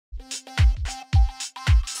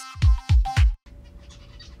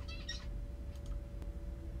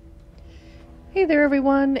Hey there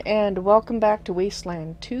everyone, and welcome back to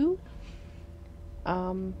Wasteland 2.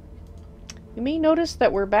 You may notice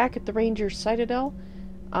that we're back at the Ranger Citadel.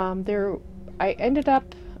 I ended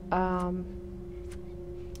up,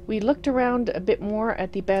 we looked around a bit more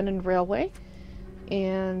at the abandoned railway,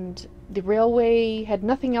 and the railway had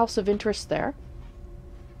nothing else of interest there.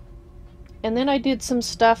 And then I did some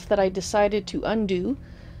stuff that I decided to undo,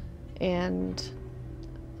 and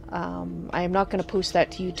I am not going to post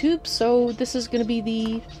that to YouTube, so this is going to be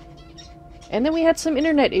the... And then we had some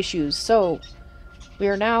internet issues, so we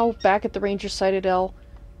are now back at the Ranger Citadel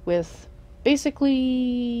with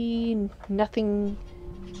basically nothing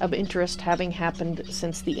of interest having happened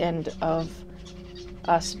since the end of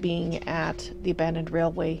us being at the abandoned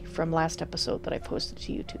railway from last episode that I posted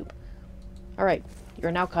to YouTube. Alright,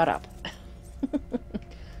 you're now caught up.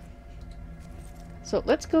 So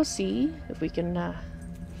let's go see if we can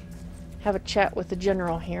have a chat with the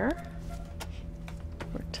general here.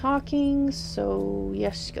 We're talking, so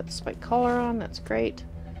yes, you got the spike collar on, that's great.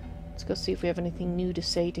 Let's go see if we have anything new to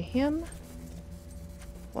say to him.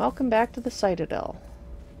 Welcome back to the Citadel.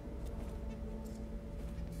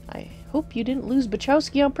 I hope you didn't lose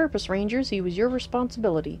Bachowski on purpose, Rangers. He was your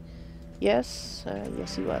responsibility. Yes,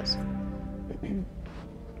 yes he was.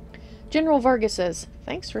 General Vargas says,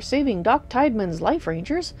 thanks for saving Doc Tideman's life,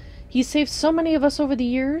 Rangers. He's saved so many of us over the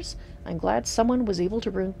years. I'm glad someone was able to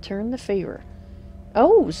return the favor.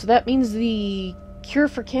 Oh, so that means the cure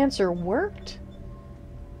for cancer worked?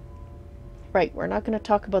 Right, we're not going to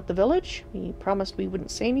talk about the village. We promised we wouldn't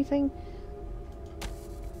say anything.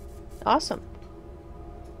 Awesome.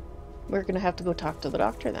 We're going to have to go talk to the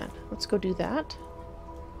doctor then. Let's go do that.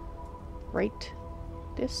 Right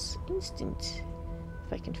this instant.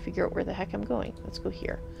 If I can figure out where the heck I'm going. Let's go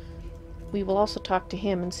here. We will also talk to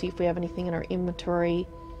him and see if we have anything in our inventory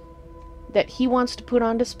that he wants to put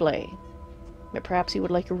on display. But perhaps he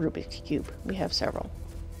would like a Rubik's Cube. We have several.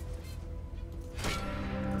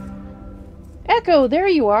 Echo, there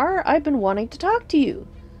you are! I've been wanting to talk to you.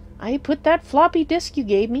 I put that floppy disk you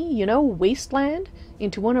gave me, you know, Wasteland,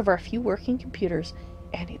 into one of our few working computers.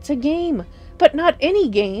 And it's a game. But not any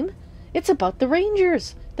game. It's about the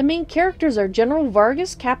Rangers. The main characters are General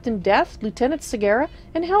Vargas, Captain Death, Lieutenant Segura,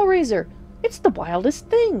 and Hellraiser. It's the wildest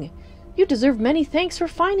thing. You deserve many thanks for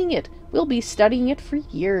finding it. We'll be studying it for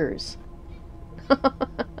years.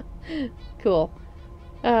 Cool.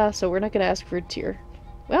 So we're not going to ask for a tier.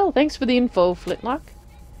 Well, thanks for the info, Flintlock.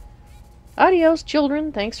 Adios,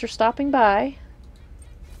 children. Thanks for stopping by.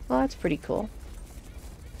 Well, that's pretty cool.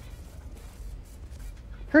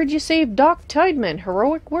 Heard you saved Doc Tideman.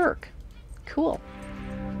 Heroic work. Cool.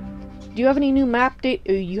 Do you have any new map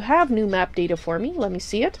data? You have new map data for me. Let me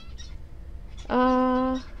see it.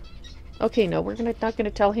 Okay, no, we're not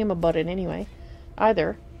gonna tell him about it anyway,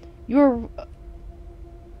 either. Yeah,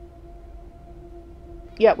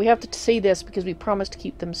 we have to say this because we promised to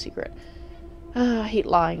keep them secret. I hate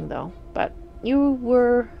lying, though. But you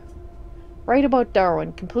were right about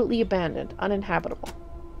Darwin. Completely abandoned. Uninhabitable.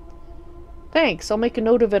 Thanks. I'll make a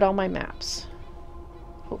note of it on my maps.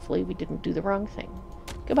 Hopefully we didn't do the wrong thing.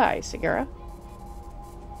 Goodbye, Segura.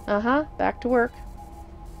 Uh-huh. Back to work.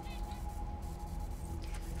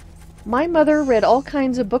 My mother read all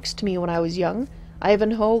kinds of books to me when I was young.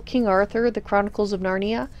 Ivanhoe, King Arthur, The Chronicles of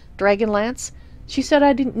Narnia, Dragonlance. She said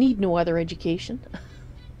I didn't need no other education.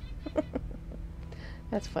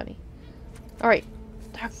 That's funny. Alright,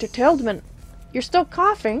 Dr. Tildman, you're still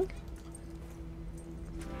coughing?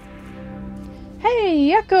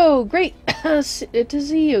 Hey, Echo! Great to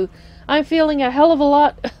see you. I'm feeling a hell of a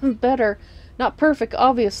lot better. Not perfect,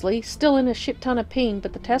 obviously. Still in a shit ton of pain,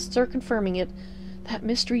 but the tests are confirming it. That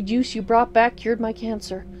mystery juice you brought back cured my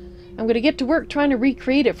cancer. I'm gonna get to work trying to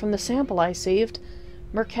recreate it from the sample I saved.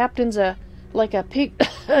 Mer Captain's like a pig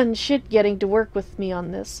and shit getting to work with me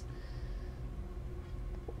on this.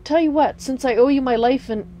 Tell you what, since I owe you my life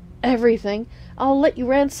and everything, I'll let you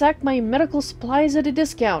ransack my medical supplies at a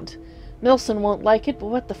discount. Milson won't like it, but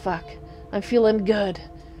what the fuck. I'm feeling good.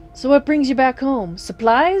 So what brings you back home?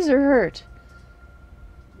 Supplies or hurt?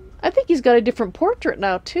 I think he's got a different portrait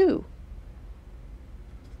now, too.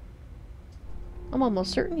 I'm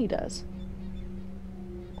almost certain he does.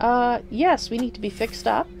 Yes, we need to be fixed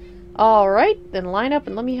up. Alright, then line up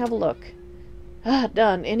and let me have a look.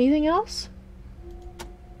 Done. Anything else?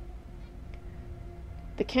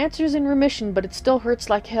 The cancer's in remission, but it still hurts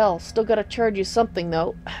like hell. Still gotta charge you something,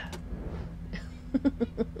 though.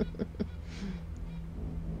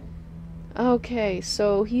 Okay,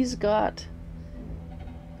 so he's got...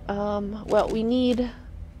 well, we need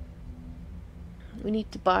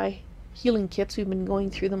to buy healing kits. We've been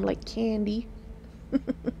going through them like candy.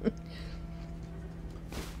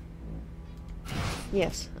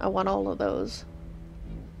 Yes, I want all of those.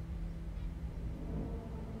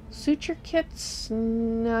 Suture kits?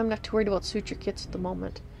 No, I'm not too worried about suture kits at the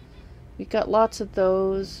moment. We've got lots of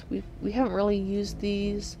those. We haven't really used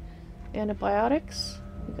these. Antibiotics?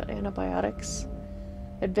 We've got antibiotics.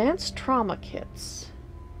 Advanced trauma kits.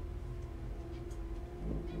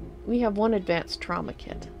 We have one advanced trauma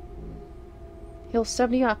kit. Heals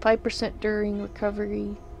 75% during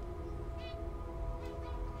recovery.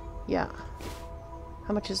 Yeah.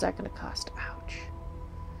 How much is that going to cost? Ouch.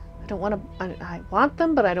 I don't want to... I want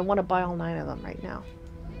them, but I don't want to buy all 9 of them right now.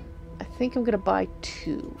 I think I'm going to buy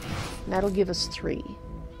 2. And that'll give us 3.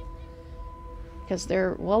 Because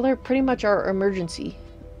they're... well, they're pretty much our emergency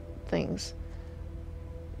things.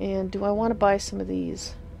 And do I want to buy some of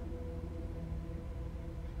these?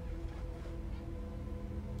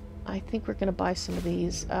 I think we're going to buy some of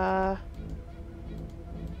these.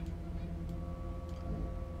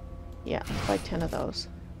 Yeah, let's buy 10 of those.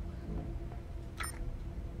 I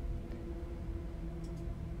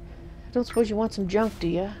don't suppose you want some junk, do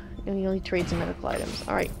you? And you only trade some medical items.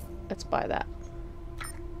 Alright, let's buy that.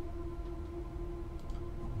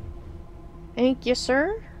 Thank you,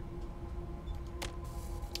 sir.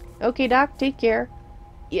 Okay, Doc, take care.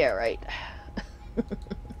 Yeah, right.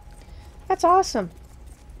 That's awesome.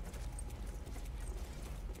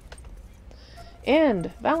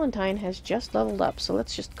 And Valentine has just leveled up, so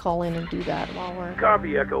let's just call in and do that while we're...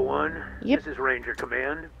 Copy, Echo 1. Yep. This is Ranger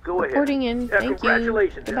Command. Go ahead. Reporting in. Thank you.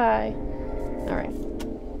 Congratulations. Goodbye. Alright.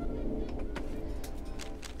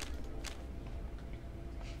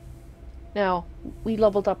 Now, we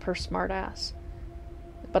leveled up her smartass.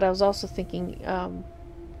 But I was also thinking,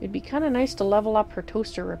 it'd be kind of nice to level up her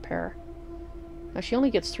toaster repair. Now, she only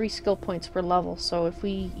gets 3 skill points per level, so if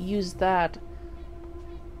we use that...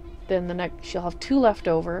 then the next she'll have 2 left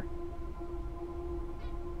over,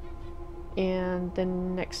 and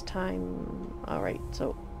then next time. All right,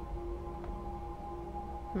 so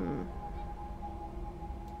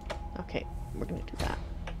okay, we're gonna do that.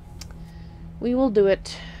 We will do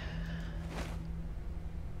it.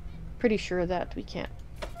 Pretty sure that we can't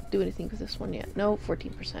do anything with this one yet. No,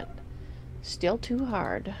 14%. Still too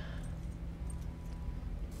hard.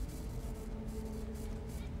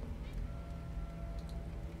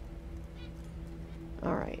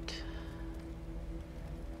 Alright.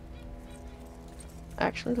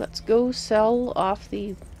 Actually, let's go sell off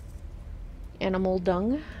the animal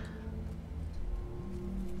dung.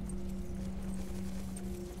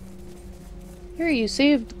 Here, you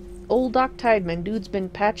saved old Doc Tideman. Dude's been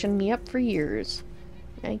patching me up for years.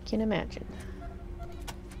 I can imagine.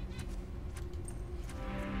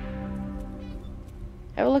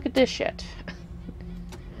 Have a look at this shit.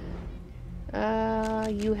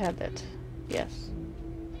 You have it. Yes.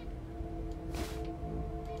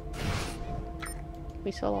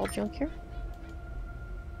 We sell all junk here?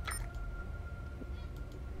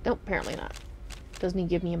 Nope, apparently not. Doesn't even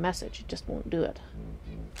give me a message, it just won't do it.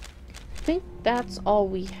 I think that's all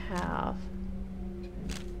we have.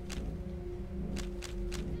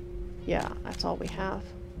 Yeah, that's all we have.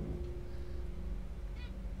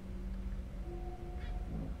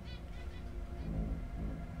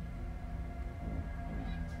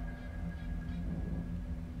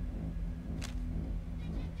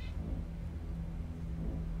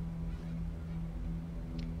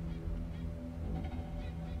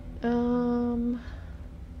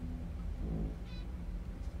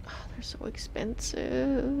 They're so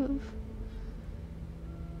expensive.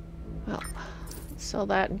 Well, let's sell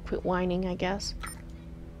that and quit whining, I guess.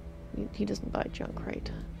 He doesn't buy junk, right?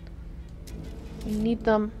 We need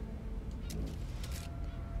them.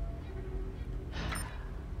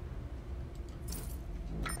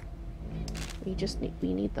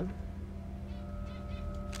 We need them.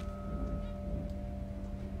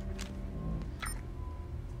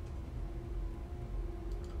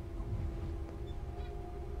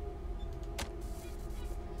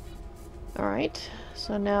 Alright,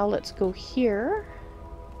 so now let's go here.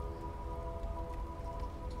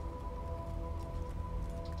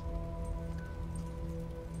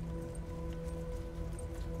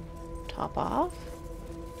 Top off.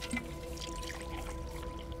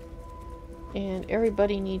 And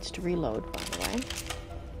everybody needs to reload, by the way.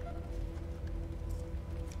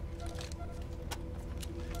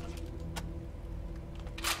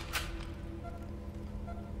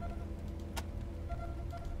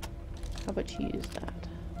 How about you use that?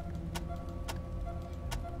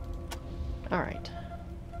 Alright.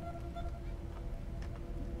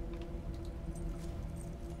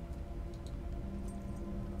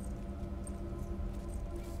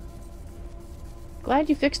 Go Glad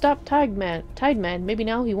you fixed up Tideman. Maybe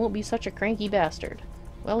now he won't be such a cranky bastard.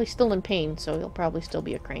 Well, he's still in pain, so he'll probably still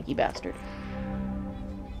be a cranky bastard.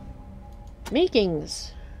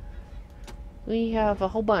 Makings. We have a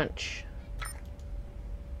whole bunch.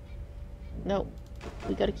 Nope.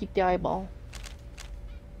 We gotta keep the eyeball.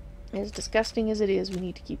 As disgusting as it is, we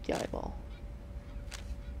need to keep the eyeball.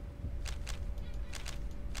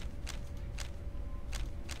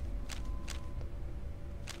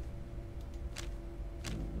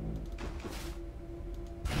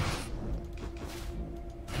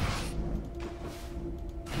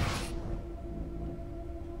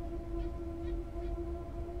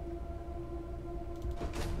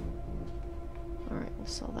 Alright, we'll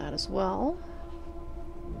sell that as well.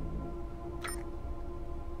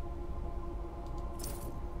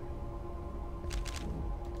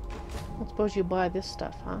 I suppose you buy this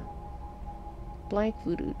stuff, huh? Blank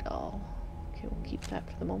voodoo doll. Okay, we'll keep that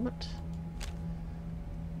for the moment.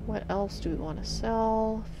 What else do we want to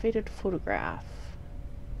sell? Faded photograph.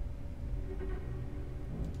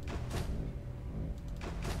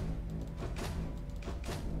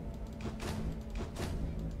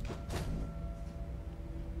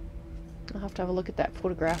 I'll have to have a look at that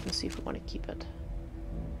photograph and see if we want to keep it.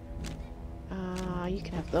 You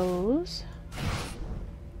can have those.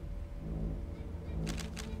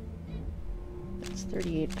 That's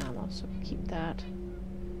 38 ammo, so keep that.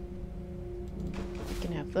 You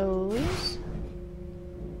can have those.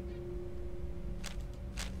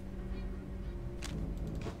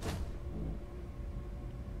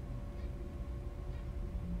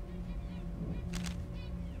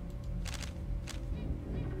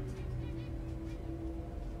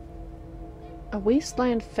 A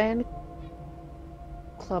Wasteland fan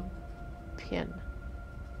club pin.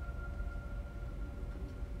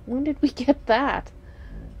 When did we get that?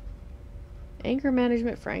 Anger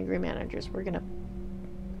management for angry managers. We're gonna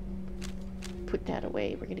put that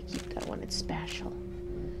away. We're gonna keep that one. It's special.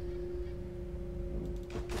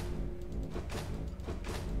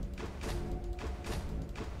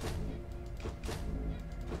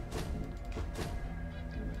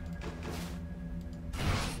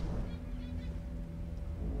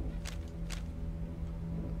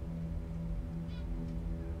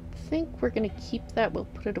 I think we're gonna keep that. We'll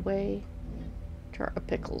put it away. Jar of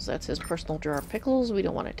pickles. That's his personal jar of pickles. We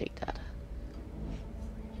don't want to take that.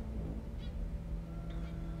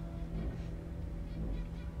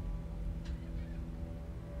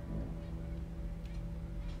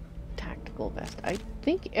 Tactical vest. I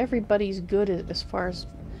think everybody's good as far as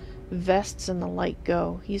vests and the like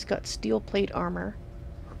go. He's got steel plate armor.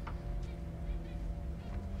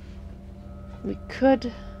 We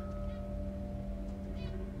could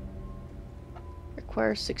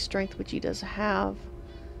requires 6 strength, which he does have.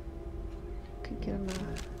 Could get him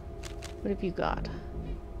what have you got?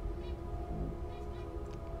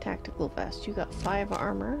 Tactical vest. You got 5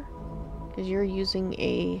 armor because you're using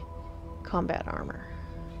a combat armor.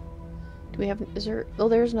 Do we have? Is there? Oh,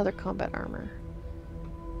 there's another combat armor.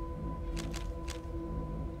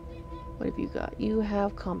 What have you got? You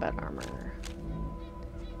have combat armor.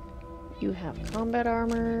 You have combat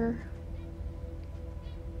armor.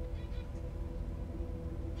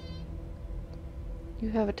 You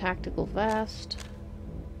have a tactical vest.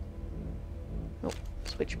 Nope.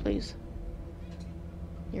 Switch, please.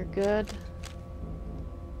 You're good.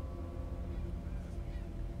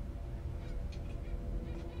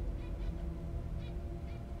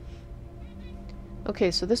 Okay,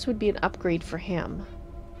 so this would be an upgrade for him.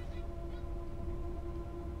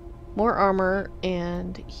 More armor,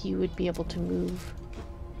 and he would be able to move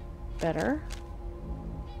better.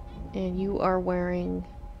 And you are wearing...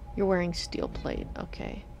 You're wearing steel plate.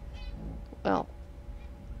 Okay. Well,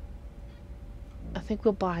 I think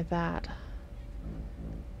we'll buy that.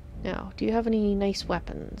 Now, do you have any nice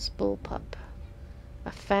weapons? Bullpup. A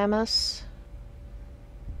FAMAS.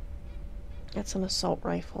 That's an assault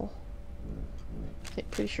rifle. I'm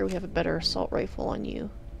pretty sure we have a better assault rifle on you.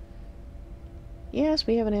 Yes,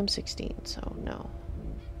 we have an M16, so no.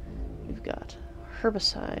 We've got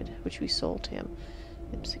herbicide, which we sold to him.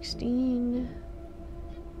 M16...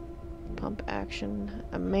 Pump action,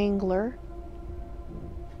 a mangler,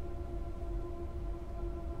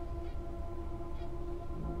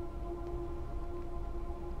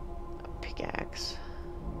 a pickaxe,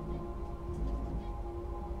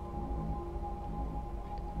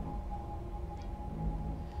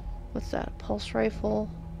 what's that, a pulse rifle,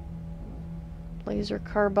 laser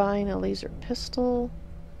carbine, a laser pistol,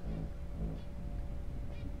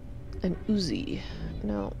 an Uzi,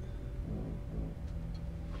 no.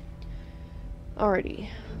 Alrighty,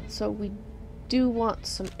 so we do want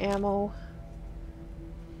some ammo.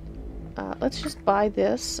 Let's just buy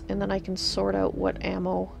this, and then I can sort out what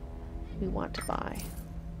ammo we want to buy.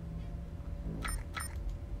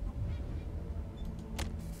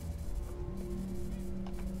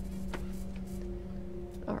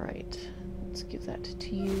 Alright, let's give that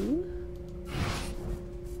to you.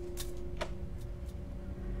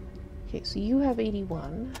 Okay, so you have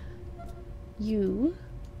 81. You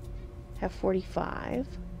have 45.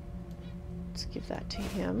 Let's give that to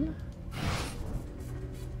him.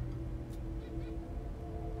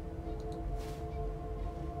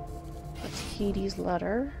 That's Katie's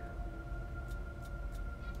letter.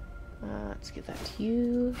 Let's give that to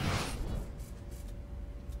you.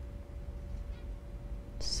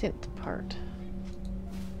 Synth part.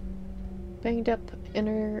 Banged up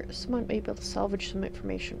inner. Someone may be able to salvage some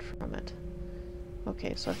information from it.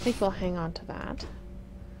 Okay, so I think we'll hang on to that.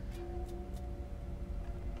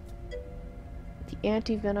 The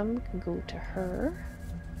anti-venom can go to her.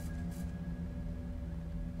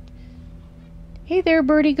 Hey there,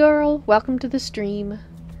 birdie girl! Welcome to the stream.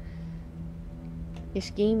 This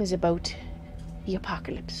game is about the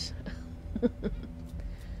apocalypse.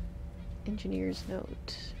 Engineer's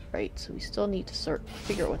note. Right, so we still need to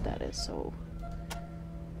figure out what that is, so...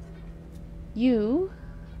 You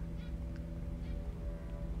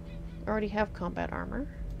already have combat armor.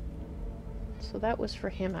 So that was for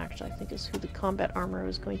him, actually. I think is who the combat armor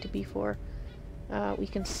was going to be for. We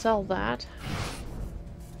can sell that.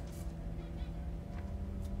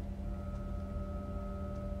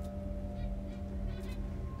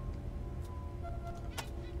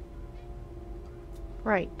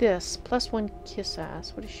 Right, this. +1 kiss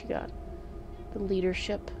ass. What has she got? The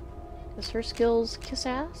leadership. Is her skills kiss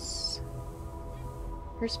ass?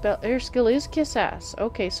 Her skill is kiss ass.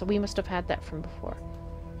 Okay, so we must have had that from before.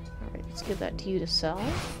 Alright, let's give that to you to sell.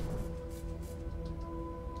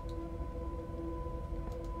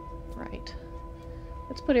 Right.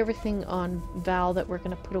 Let's put everything on Val that we're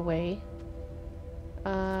going to put away.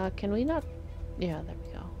 Can we not... Yeah, there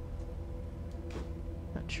we go.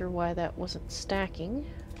 Not sure why that wasn't stacking.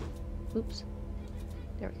 Oops.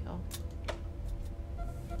 There we go.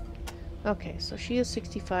 Okay, so she is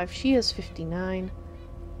 65. She is 59.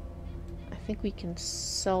 I think we can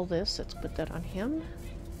sell this. Let's put that on him.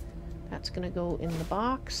 That's going to go in the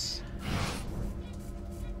box.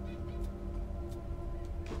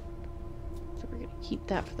 So we're going to keep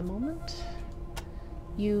that for the moment.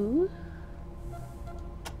 You've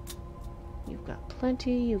got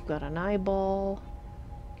plenty. You've got an eyeball.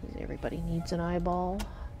 Because everybody needs an eyeball.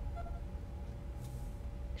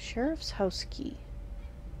 Sheriff's house key.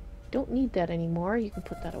 Don't need that anymore. You can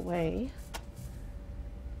put that away.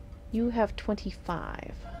 You have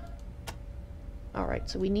 25. Alright,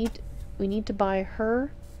 so we need to buy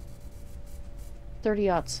her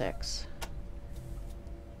 30-06.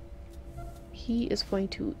 He is going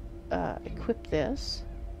to equip this,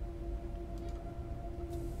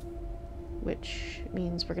 which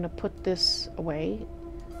means we're going to put this away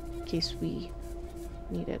in case we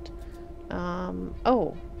need it.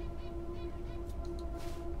 Oh.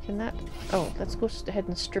 Can that... Oh, let's go ahead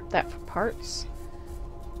and strip that for parts.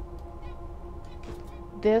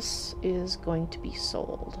 This is going to be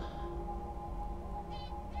sold.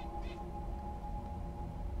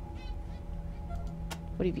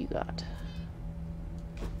 What have you got?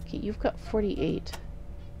 Okay, you've got 48.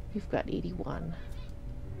 You've got 81.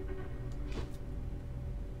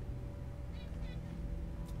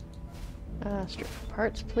 Strip for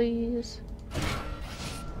parts, please.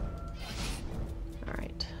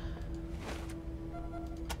 Alright.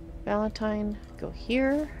 Valentine, go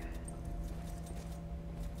here.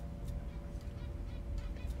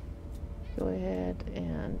 Go ahead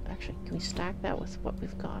and... Actually, can we stack that with what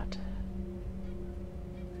we've got?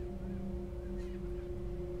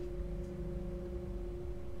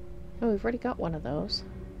 Oh, we've already got one of those.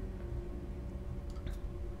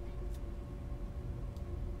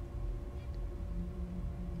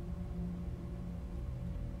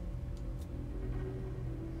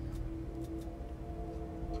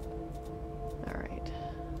 Alright.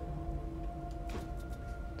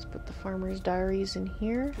 Let's put the farmer's diaries in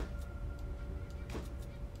here.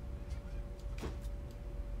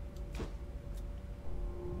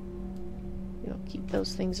 Keep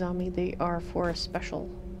those things on me. They are for a special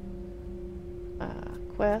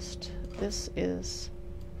quest. This is...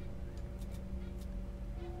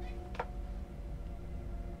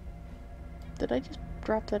 Did I just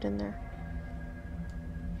drop that in there?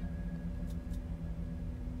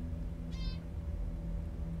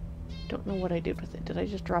 Don't know what I did with it. Did I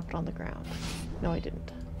just drop it on the ground? No, I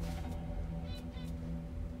didn't.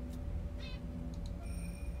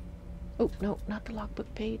 Oh, no, not the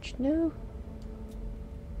logbook page. No.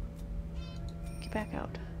 Get back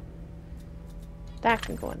out. That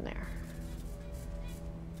can go in there.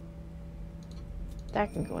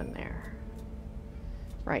 That can go in there.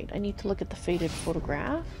 Right, I need to look at the faded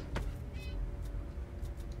photograph.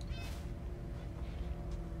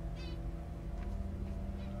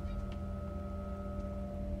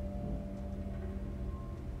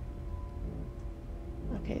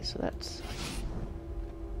 Okay, so that's...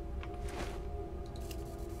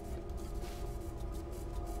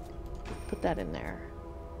 Put that in there.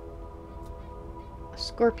 A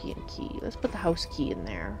scorpion key. Let's put the house key in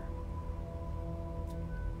there.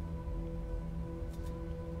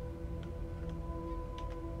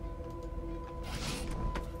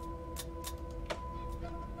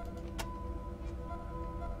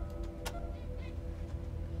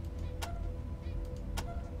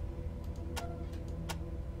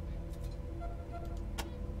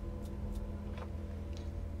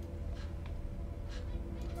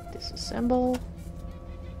 Disassemble.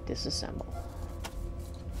 Disassemble.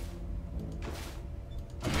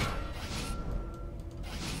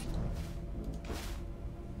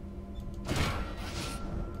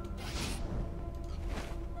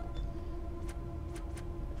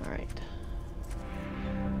 Alright.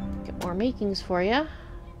 Get more makings for you.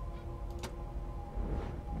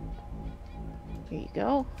 Here you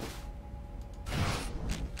go.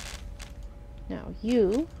 Now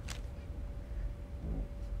you...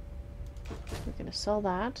 We're going to sell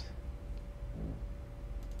that.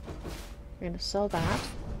 We're going to sell that.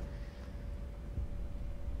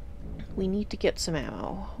 We need to get some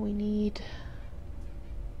ammo. We need...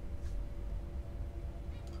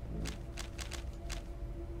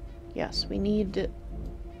 Yes, we need...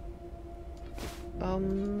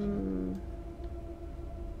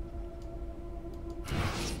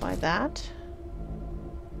 Let's buy that.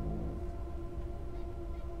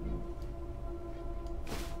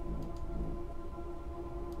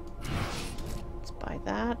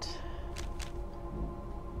 That.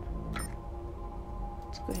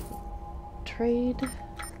 Let's go ahead and trade.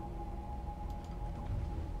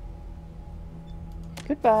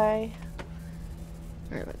 Goodbye.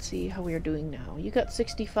 Alright, let's see how we are doing now. You got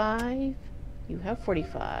 65. You have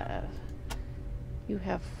 45. You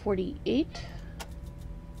have 48.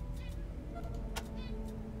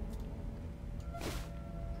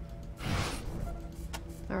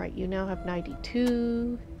 Alright, you now have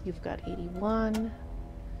 92. You've got 81.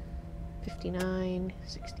 59,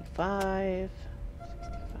 65,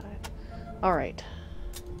 65. All right.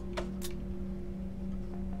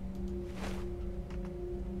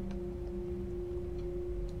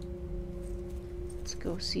 Let's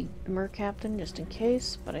go see the Mer Captain just in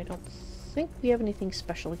case, but I don't think we have anything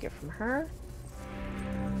special to get from her.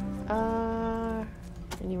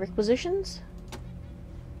 Any requisitions?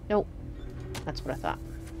 Nope. That's what I thought.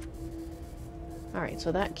 All right, so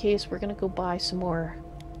in that case, we're gonna go buy some more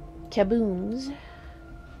kabooms.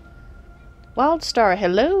 Wildstar,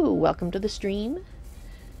 hello! Welcome to the stream.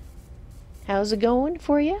 How's it going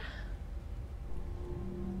for you?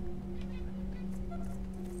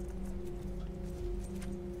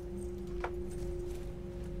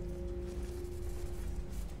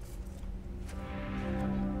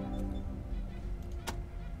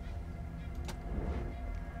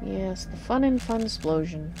 Yes, the fun and fun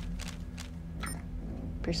explosion.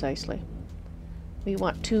 Precisely. We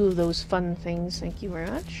want 2 of those fun things, thank you very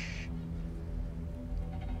much.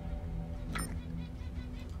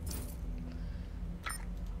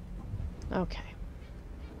 Okay.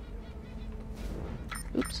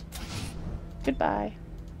 Oops. Goodbye.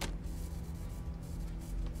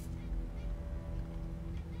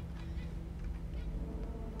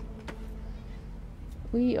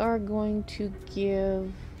 We are going to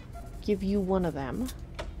give you one of them.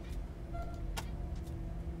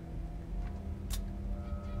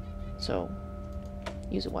 So,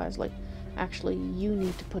 use it wisely. Actually, you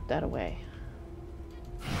need to put that away.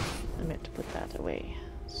 I meant to put that away.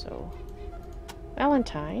 So,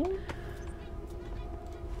 Valentine.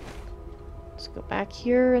 Let's go back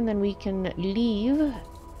here, and then we can leave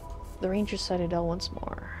the Ranger Citadel once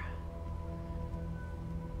more.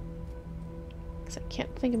 Because I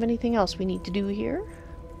can't think of anything else we need to do here.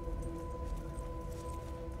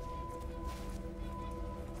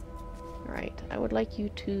 Alright, I would like you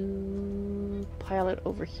to pilot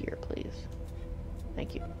over here, please.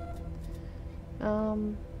 Thank you.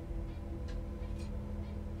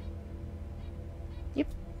 Yep.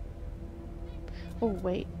 Oh,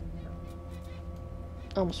 wait.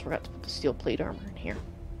 Almost forgot to put the steel plate armor in here.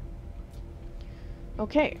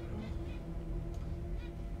 Okay.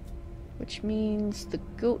 which means the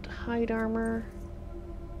goat hide armor,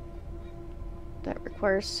 that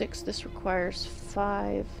requires 6, this requires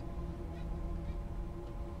 5.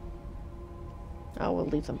 Oh, we'll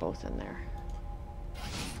leave them both in there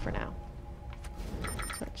for now.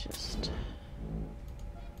 So just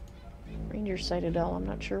Ranger Citadel, I'm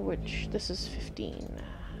not sure which. This is 15.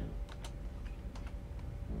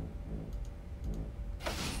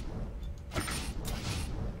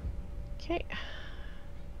 Okay.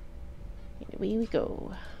 Away we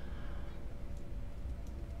go.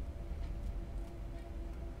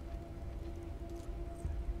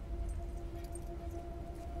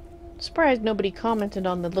 Surprised nobody commented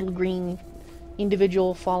on the little green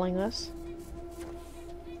individual following us.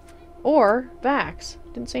 Or Vax.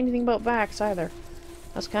 Didn't say anything about Vax either.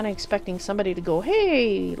 I was kind of expecting somebody to go,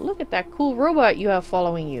 hey, look at that cool robot you have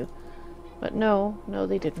following you. But no,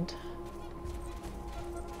 they didn't.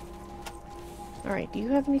 Alright, do you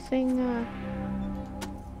have anything,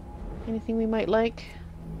 anything we might like?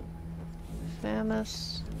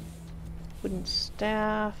 Famus, wooden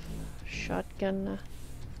staff, shotgun.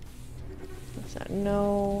 What's that?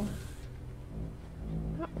 No.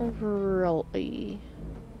 Not really.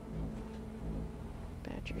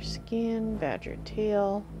 Badger skin, badger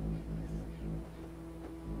tail.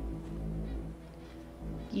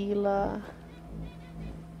 Gila.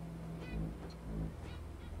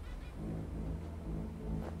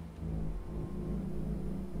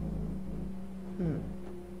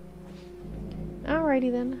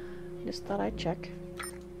 Alrighty then. Just thought I'd check.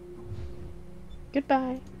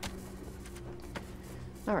 Goodbye.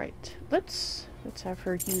 Alright, let's have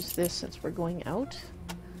her use this since we're going out.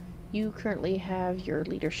 You currently have your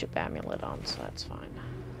leadership amulet on, so that's fine.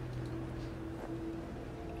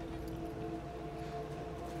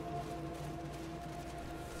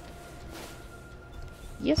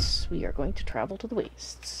 Yes, we are going to travel to the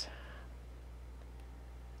wastes.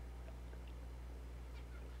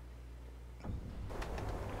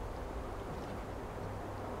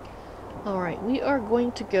 Alright, we are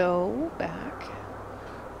going to go back.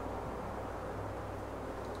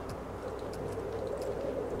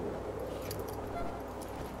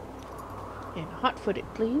 And hot-footed,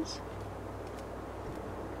 please.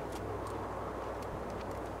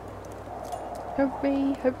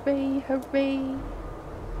 Hooray, hooray, hooray.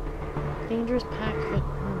 Dangerous pack fit.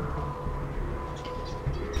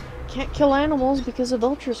 Can't kill animals because of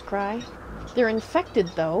vulture's cry. They're infected,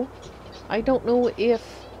 though. I don't know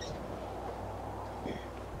if...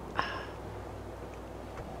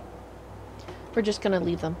 We're just gonna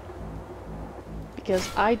leave them. Because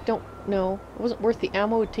I don't know. It wasn't worth the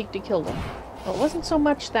ammo it would take to kill them. Well, it wasn't so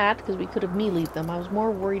much that, because we could have melee'd them. I was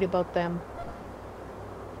more worried about them.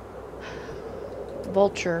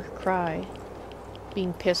 Vulture cry.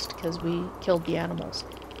 Being pissed because we killed the animals.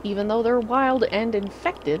 Even though they're wild and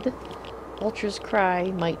infected, Vulture's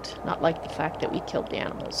cry might not like the fact that we killed the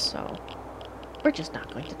animals, so we're just not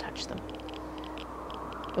going to touch them.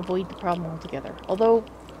 Avoid the problem altogether. Although,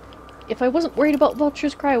 if I wasn't worried about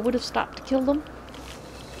Vulture's cry, I would have stopped to kill them.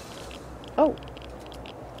 Oh.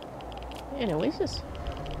 An oasis?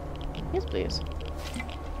 Yes, please.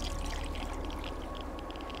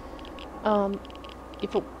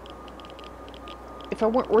 If I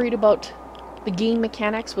weren't worried about the game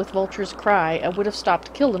mechanics with Vulture's cry, I would have stopped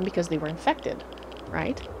to kill them because they were infected,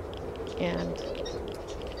 right?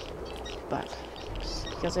 But,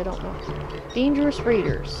 because I don't know. Dangerous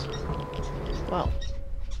raiders. Well,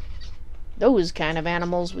 those kind of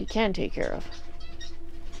animals we can take care of.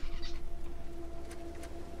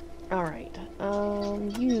 Alright, can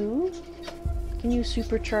you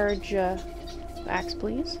supercharge, Vax,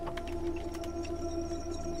 please?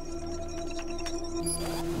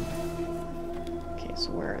 Okay,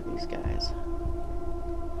 so where are these guys?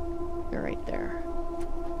 They're right there.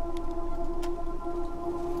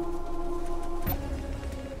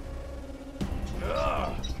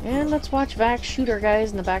 And let's watch Vax shoot our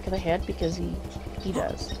guys in the back of the head, because he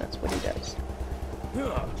does. That's what he does.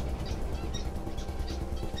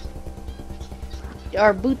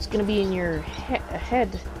 Our boot's gonna be in your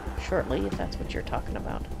head shortly, if that's what you're talking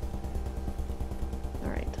about.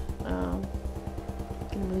 Alright, I'm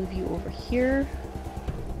gonna move you over here.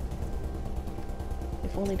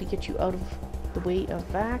 If only to get you out of the way of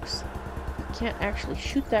Vax. You can't actually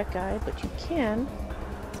shoot that guy, but you can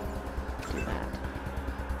do that.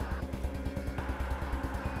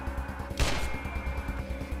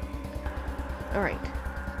 Alright.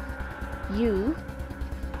 You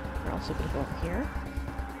are also gonna go over here.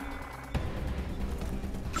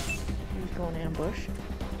 You go in ambush.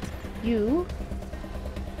 You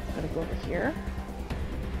gotta go over here.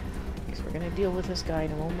 Because So we're going to deal with this guy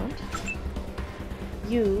in a moment.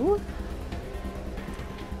 You...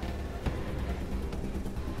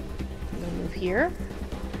 I'm going to move here.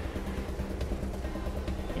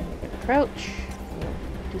 And we're going to crouch. We'll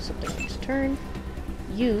do something next turn.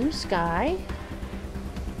 You, Sky.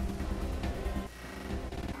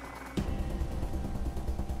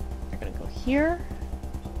 You're going to go here.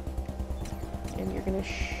 And you're going to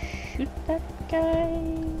shoot that guy.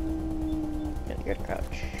 No, you're going to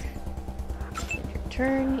crouch. And your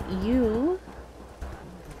turn. You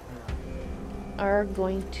are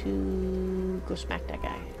going to go smack that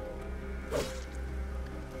guy.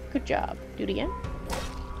 Good job. Do it again.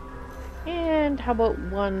 And how about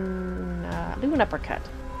one... do an uppercut.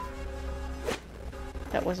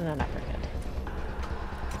 That wasn't an uppercut.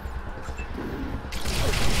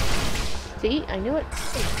 See? I knew it.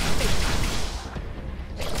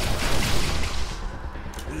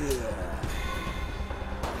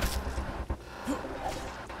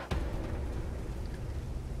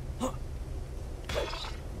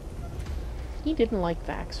 He didn't like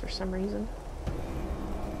Vax for some reason.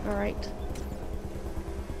 Alright.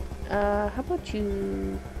 How about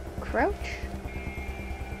you crouch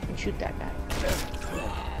and shoot that guy?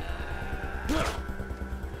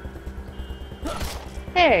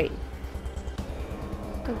 Hey!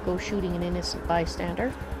 Don't go shooting an innocent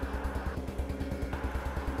bystander.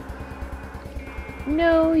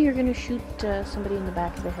 No, you're gonna shoot somebody in the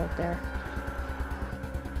back of the head there.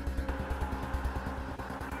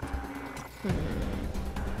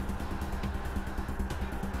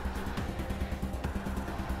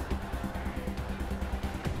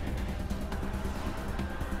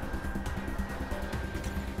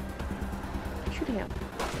 Shooting him.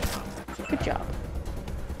 Good job.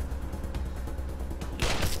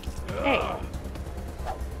 Hey!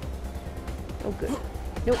 Oh, good.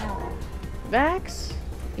 Nope. Vax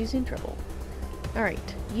is in trouble.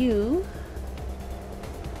 Alright, you...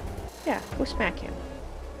 Yeah, go smack him.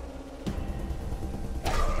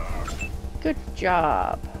 Good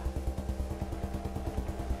job.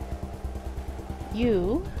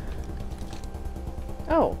 You...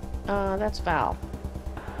 Oh, that's Val.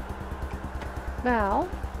 Val,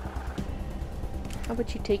 how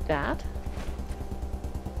about you take that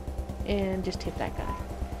and just hit that guy.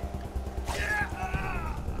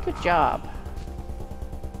 Good job.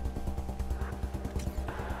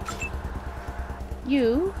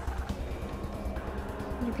 You,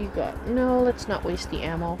 what have you got? No, let's not waste the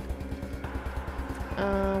ammo.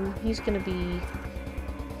 He's gonna be...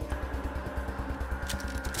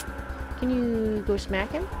 Can you go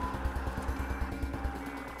smack him?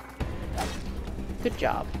 Good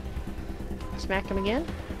job. Smack him again?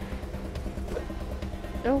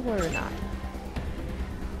 No, or not.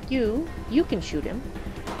 You can shoot him.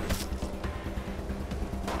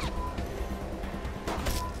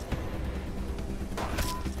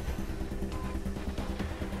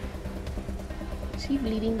 Is he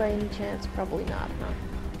bleeding by any chance? Probably not, huh?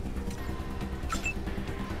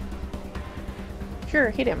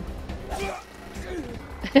 Sure, hit him.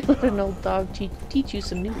 Let an old dog teach you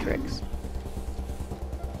some new tricks.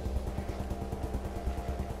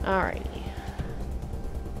 Alrighty.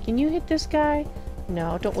 Can you hit this guy?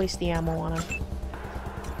 No, don't waste the ammo on him.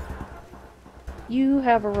 You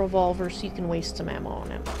have a revolver, so you can waste some ammo on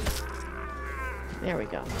him. There we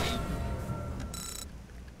go.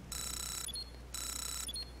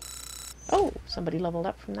 Oh, somebody leveled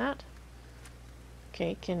up from that.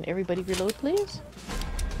 Okay, can everybody reload, please?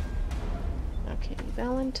 Okay,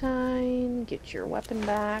 Valentine, get your weapon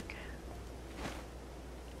back.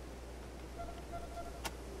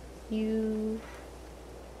 You're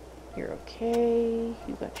okay.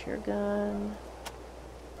 You got your gun.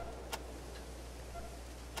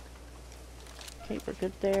 Okay, we're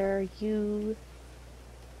good there. You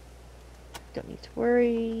don't need to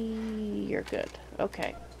worry. You're good.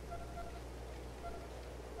 Okay.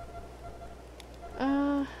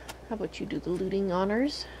 How about you do the looting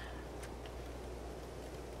honors?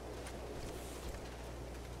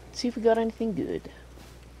 See if we got anything good.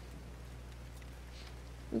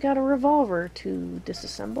 We got a revolver to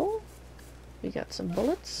disassemble. We got some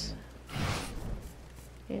bullets.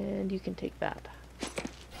 And you can take that. Go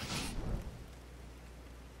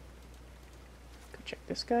check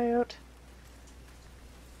this guy out.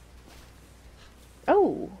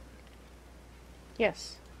 Oh!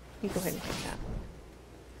 Yes. You go ahead and take that.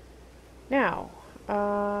 Now,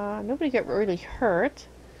 nobody got really hurt.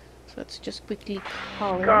 So let's just quickly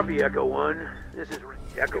call in. Copy, Echo 1. This is...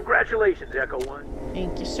 Congratulations, Echo 1.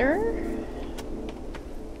 Thank you, sir.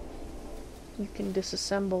 You can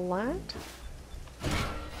disassemble that.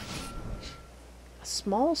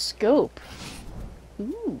 Small scope.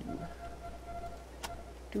 Ooh.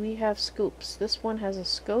 Do we have scopes? This one has a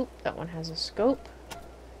scope. That one has a scope.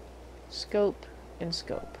 Scope and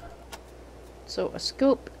scope. So a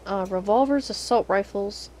scope, revolvers, assault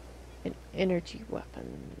rifles, and energy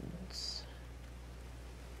weapons.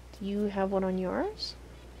 Do you have one on yours?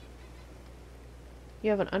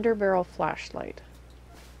 You have an underbarrel flashlight.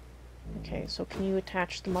 Okay, so can you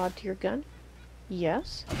attach the mod to your gun?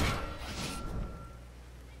 Yes.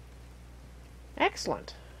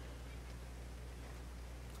 Excellent.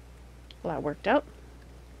 Well, that worked out.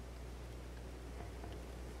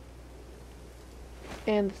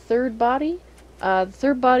 And the third body? The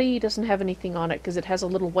third body doesn't have anything on it because it has a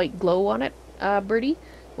little white glow on it, Birdie,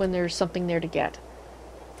 when there's something there to get.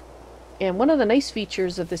 And one of the nice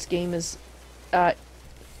features of this game is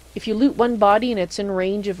if you loot one body and it's in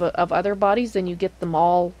range of other bodies, then you get them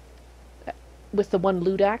all with the one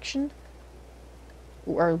loot action.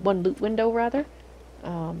 Or one loot window, rather.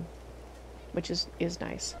 Which is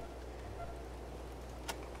nice.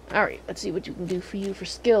 Alright, let's see what you can do for you for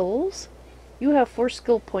skills. You have 4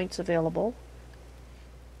 skill points available.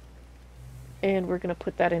 And we're going to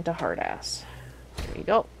put that into hard ass. There you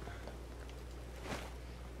go.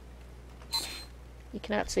 You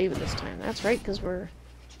cannot save it this time. That's right, because we're,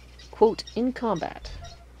 quote, in combat.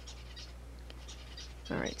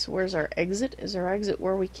 Alright, so where's our exit? Is our exit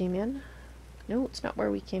where we came in? No, it's not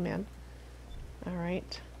where we came in.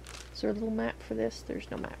 Alright. Is there a little map for this? There's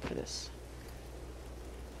no map for this.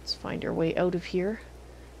 Let's find our way out of here.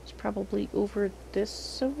 It's probably over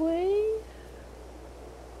this way?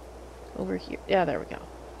 Over here. Yeah, there we go.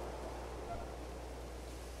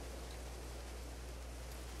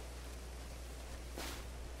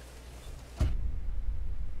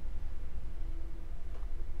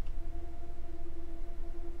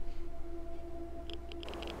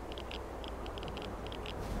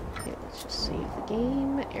 Okay, let's just save the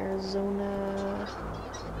game. Arizona.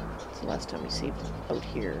 It's the last time we saved out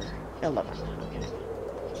here. 11. Okay.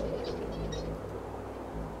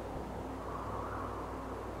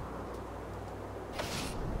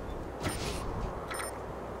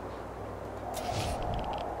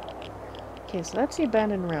 Okay, so that's the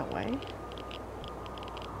abandoned railway.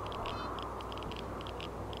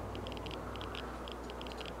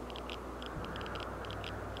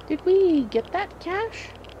 Did we get that cache?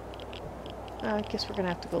 I guess we're gonna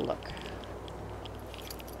have to go look.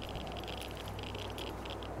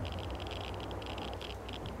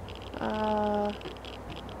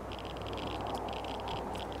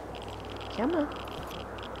 Come on.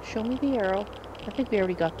 Show me the arrow. I think we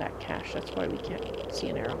already got that cache, that's why we can't see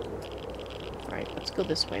an arrow. Alright, let's go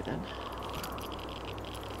this way then.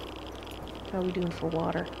 How are we doing for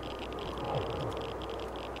water?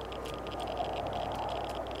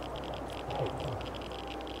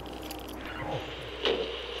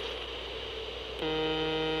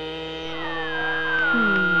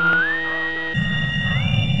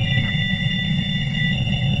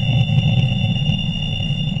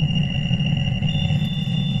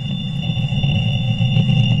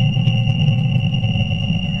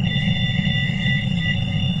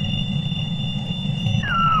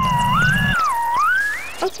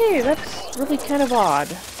 Okay, that's really kind of odd.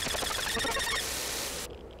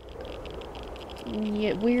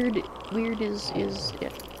 Yeah, weird is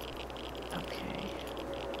it. Okay.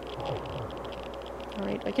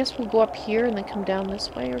 Alright, I guess we'll go up here and then come down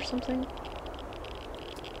this way or something.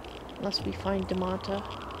 Unless we find Damonta.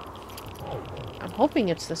 I'm hoping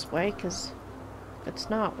it's this way, because if it's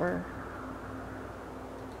not, we're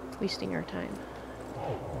wasting our time.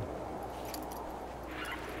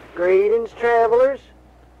 Greetings, travelers.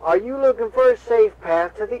 Are you looking for a safe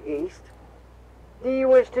path to the east? Do you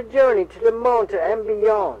wish to journey to Damonta and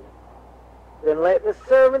beyond? Then let the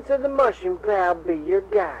servants of the Mushroom Cloud be your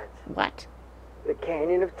guides. What? The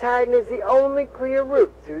Canyon of Titan is the only clear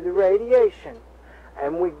route through the radiation,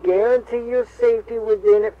 and we guarantee your safety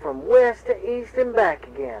within it from west to east and back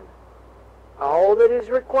again. All that is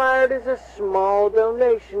required is a small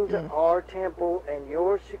donation to our temple, and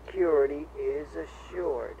your security is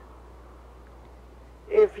assured.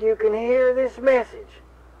 If you can hear this message,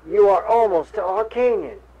 you are almost to our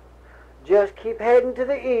canyon. Just keep heading to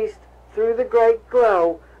the east through the Great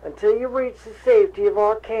Glow until you reach the safety of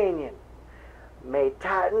our canyon. May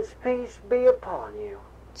Titan's peace be upon you.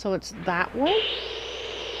 So it's that way?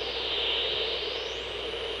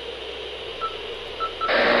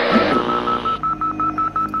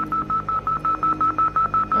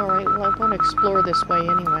 Alright, well I want to explore this way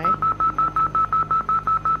anyway.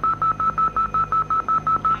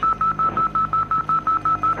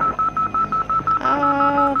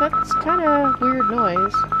 That's kind of weird noise.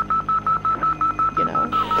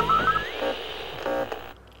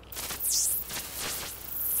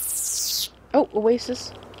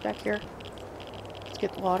 oasis back here. Let's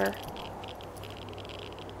get water.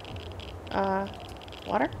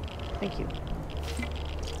 Water? Thank you.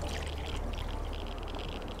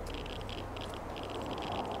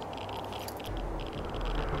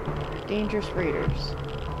 Dangerous raiders.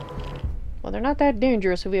 Well, they're not that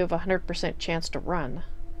dangerous if we have a 100% chance to run.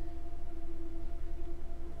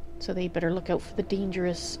 So they better look out for the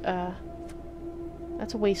dangerous,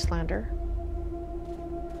 that's a Wastelander.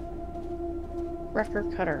 Wrecker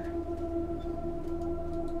Cutter.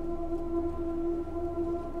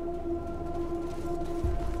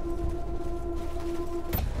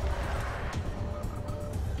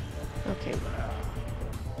 Okay.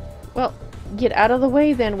 Well, get out of the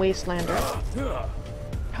way then, Wastelander.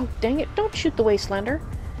 Oh, dang it. Don't shoot the Wastelander.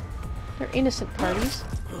 They're innocent parties.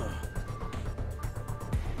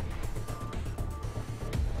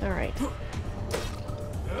 Alright.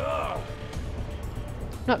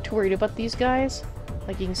 Not too worried about these guys.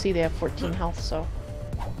 Like you can see, they have 14 health, so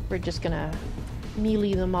we're just gonna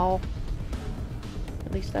melee them all.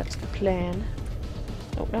 At least that's the plan.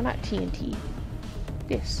 Oh, no, not TNT.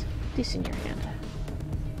 This in your hand.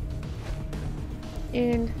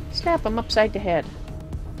 And slap them upside the head.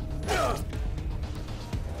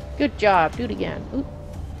 Good job. Do it again. Oop.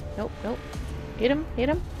 Nope, nope. Hit him, hit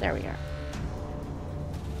him. There we are.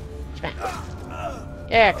 Smack.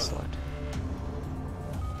 Excellent.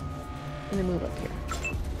 And then move up here.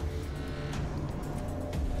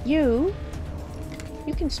 You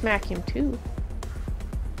can smack him too.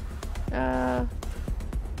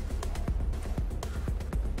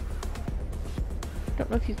 Don't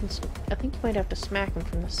know if you can. I think you might have to smack him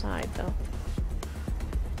from the side, though.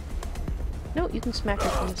 No, you can smack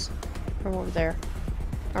him from over there.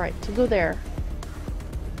 All right, so go there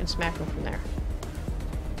and smack him from there.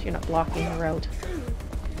 So you're not blocking the road.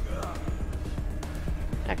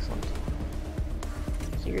 Excellent.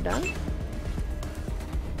 So you're done.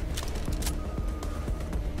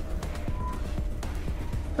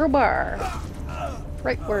 Crowbar.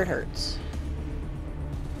 Right where it hurts.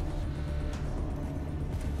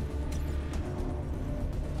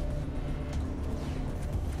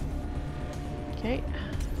 Okay.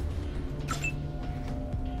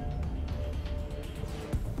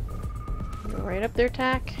 Go right up there,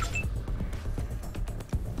 tack.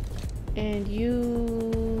 And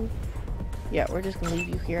you... Yeah, we're just gonna leave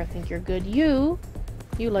you here. I think you're good. You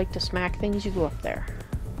like to smack things, you go up there.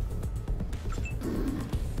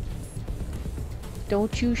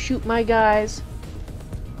 Don't you shoot my guys.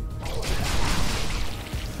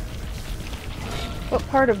 What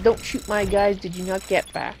part of don't shoot my guys did you not get,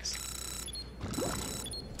 Vax?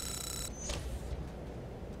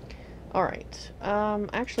 Alright.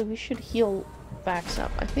 Actually, we should heal Vax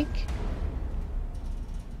up. I think...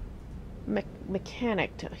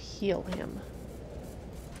 mechanic to heal him.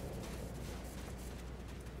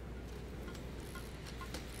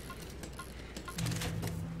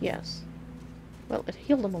 Yes. Well, it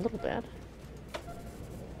healed him a little bit.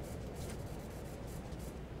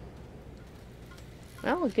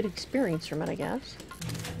 Well, a good experience from it, I guess.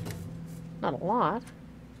 Not a lot.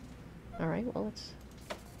 Alright, well, it's...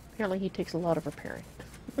 Apparently he takes a lot of repairing.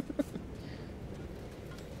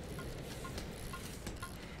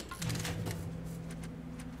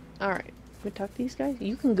 Alright, we talk to these guys?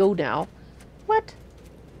 You can go now. What?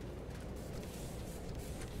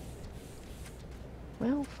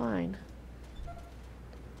 Well, fine.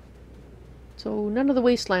 So none of the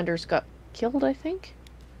Wastelanders got killed, I think?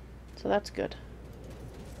 So that's good.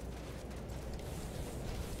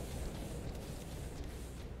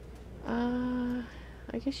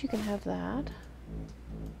 I guess you can have that.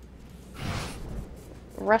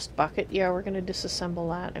 Rust bucket. Yeah, we're gonna disassemble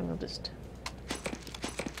that and we'll just...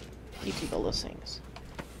 You keep all those things.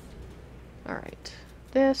 Alright.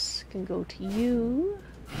 This can go to you.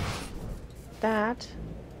 That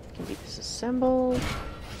can be disassembled.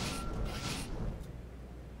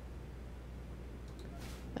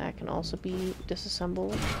 That can also be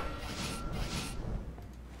disassembled.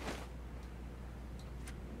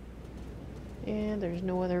 And there's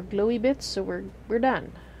no other glowy bits, so we're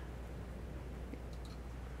done.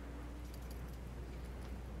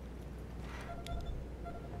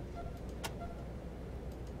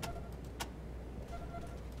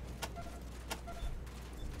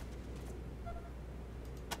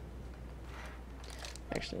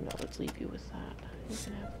 Actually, no, let's leave you with that. You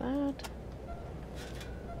can have that.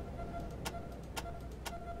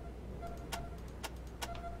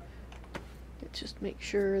 Let's just make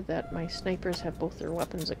sure that my snipers have both their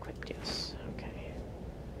weapons equipped, yes. Okay.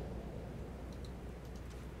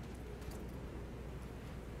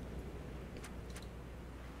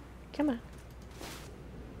 Come on.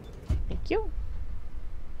 Thank you.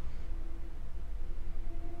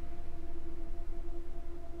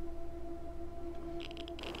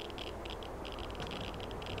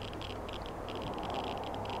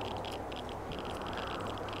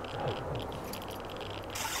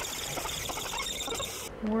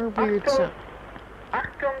 More weird sound.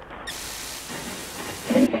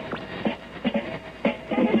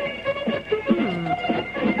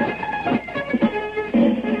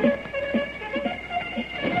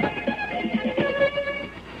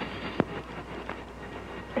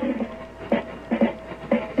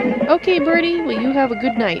 Okay, Birdie, well, you have a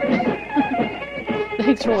good night.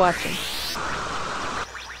 Thanks for watching.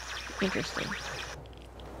 Interesting.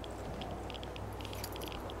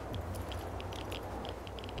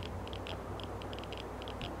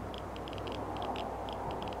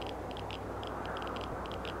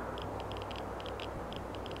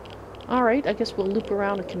 Alright, I guess we'll loop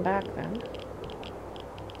around and come back then.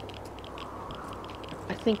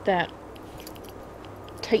 I think that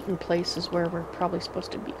Titan place is where we're probably supposed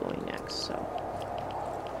to be going next, so...